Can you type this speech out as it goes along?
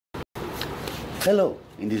Hello,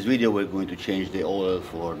 in this video we're going to change the oil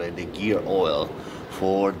for the gear oil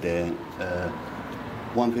for the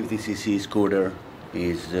 150cc scooter.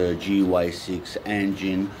 Is gy6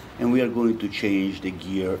 engine, and we are going to change the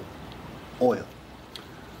gear oil.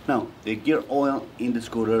 Now the gear oil in the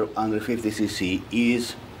scooter under 50cc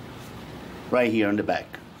is right here on the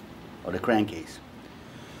back of the crankcase.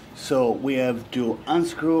 So we have to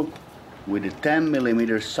unscrew with a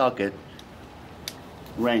 10mm socket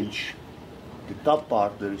wrench the top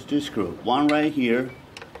part. There is two screws, one right here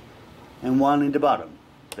and one in the bottom.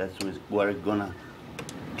 That's where it's gonna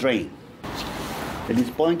drain. At this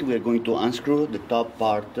point we are going to unscrew the top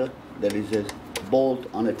part. There is a bolt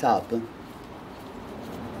on the top. There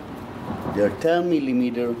are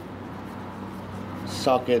 10mm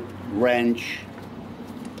socket wrench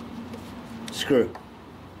screw.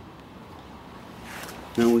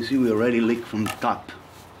 Now we see we already leaked from the top.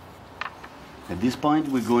 At this point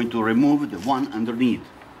we're going to remove the one underneath.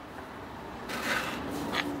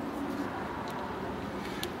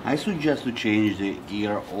 I suggest to change the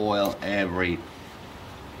gear oil every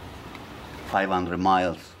 500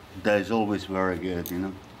 miles. That is always very good, you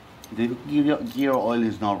know. The gear oil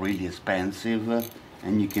is not really expensive,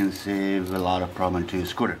 and you can save a lot of problem to your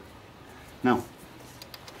scooter. Now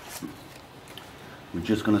we're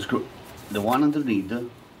just gonna screw the one underneath,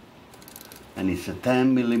 and it's a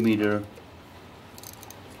 10mm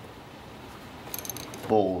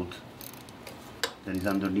bolt that is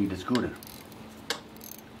underneath the scooter.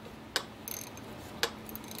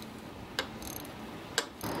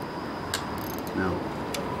 Now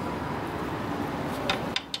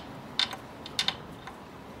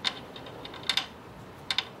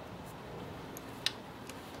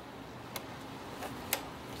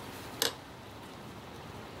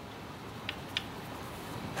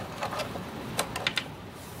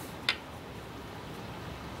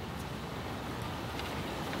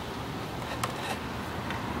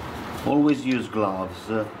always use gloves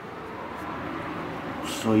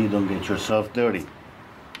so you don't get yourself dirty.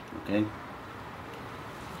 Okay?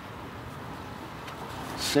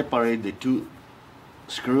 Separate the two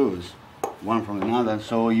screws one from another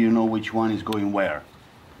so you know which one is going where,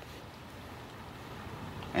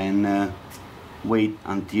 and wait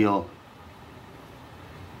until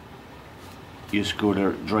your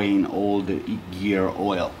scooter drain all the gear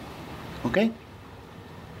oil. Okay?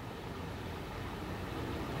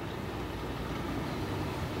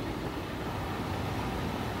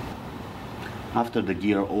 After the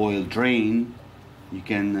gear oil drain, you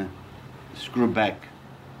can screw back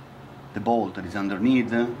the bolt that is underneath.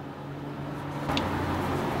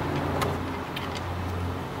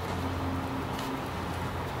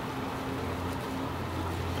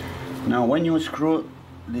 Now when you screw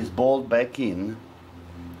this bolt back in,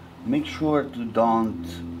 make sure to don't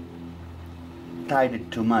tighten it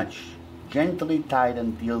too much. Gently tight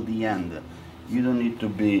until the end. You don't need to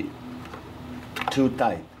be too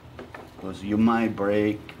tight, because you might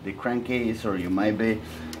break the crankcase or you might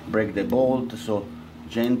break the bolt. So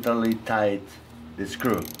gently tight the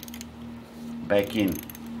screw back in.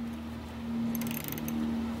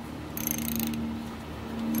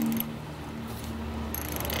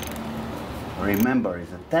 Remember,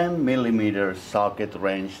 it's a 10mm socket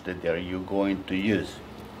wrench that you're going to use.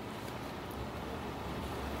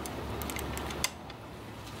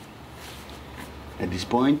 At this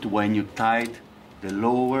point, when you tight the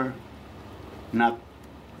lower nut,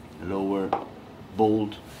 the lower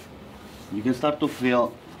bolt, you can start to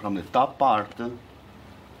feel from the top part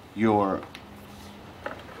your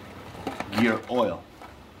gear oil.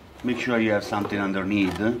 Make sure you have something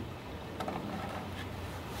underneath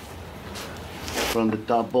from the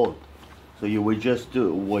top bolt. So you will just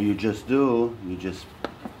do what you just do. You just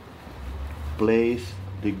place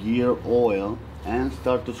the gear oil and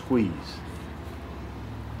start to squeeze.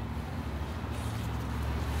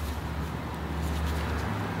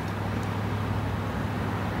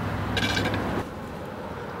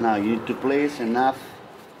 Now you need to place enough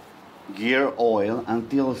gear oil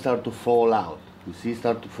until it start to fall out. You see,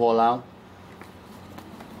 start to fall out.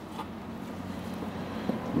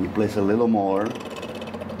 You place a little more.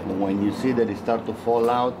 And when you see that it start to fall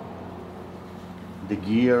out, the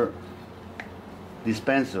gear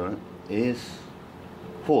dispenser is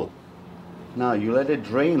full. Now you let it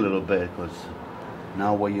drain a little bit, because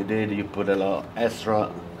now what you did, you put a little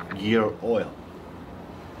extra gear oil.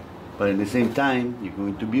 But at the same time, you're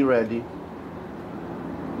going to be ready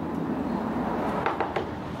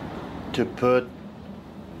to put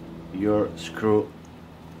your screw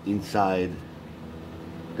inside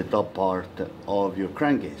the top part of your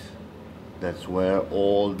crankcase. That's where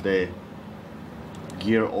all the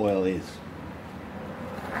gear oil is.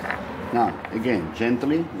 Now again,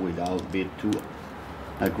 gently, without being too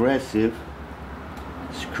aggressive,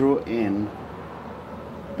 screw in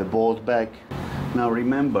the bolt back. Now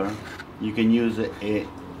remember, you can use a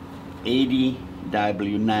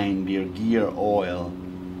 80W90 gear oil.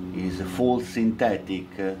 Is a full synthetic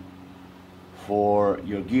for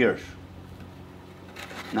your gears.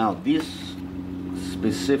 Now this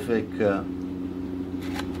specific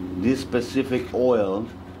oil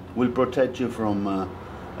will protect you from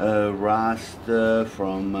rust, it's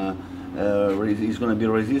going to be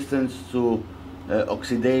resistant to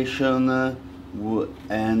oxidation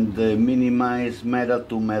and minimize metal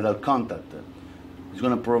to metal contact. It's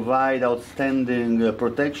going to provide outstanding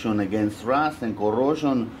protection against rust and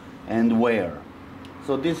corrosion and wear.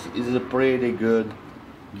 So this is a pretty good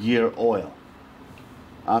gear oil.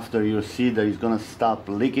 After you see that it's going to stop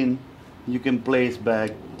leaking, you can place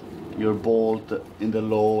back your bolt in the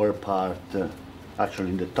lower part,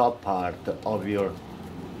 actually in the top part of your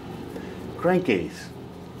crankcase.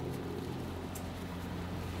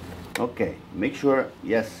 Okay, make sure,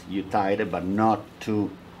 yes, you tied it, but not too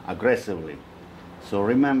aggressively. So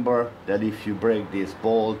remember that if you break this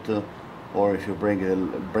bolt or if you break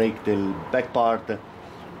the back part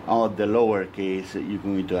of the lower case, you're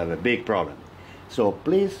going to have a big problem. So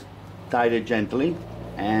please tie it gently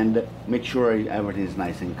and make sure everything is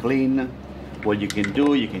nice and clean. What you can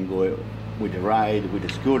do, you can go with a ride with a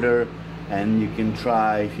scooter and you can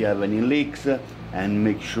try if you have any leaks and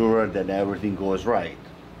make sure that everything goes right,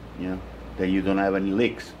 that you don't have any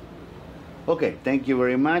leaks. Okay, thank you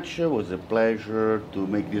very much. It was a pleasure to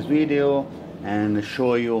make this video and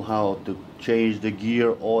show you how to change the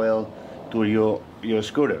gear oil to your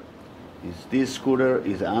scooter. This scooter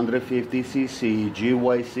is 150cc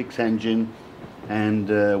gy6 engine,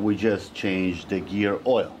 and we just changed the gear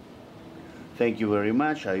oil. Thank you very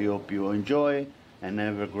much. I hope you enjoy and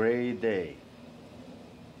have a great day.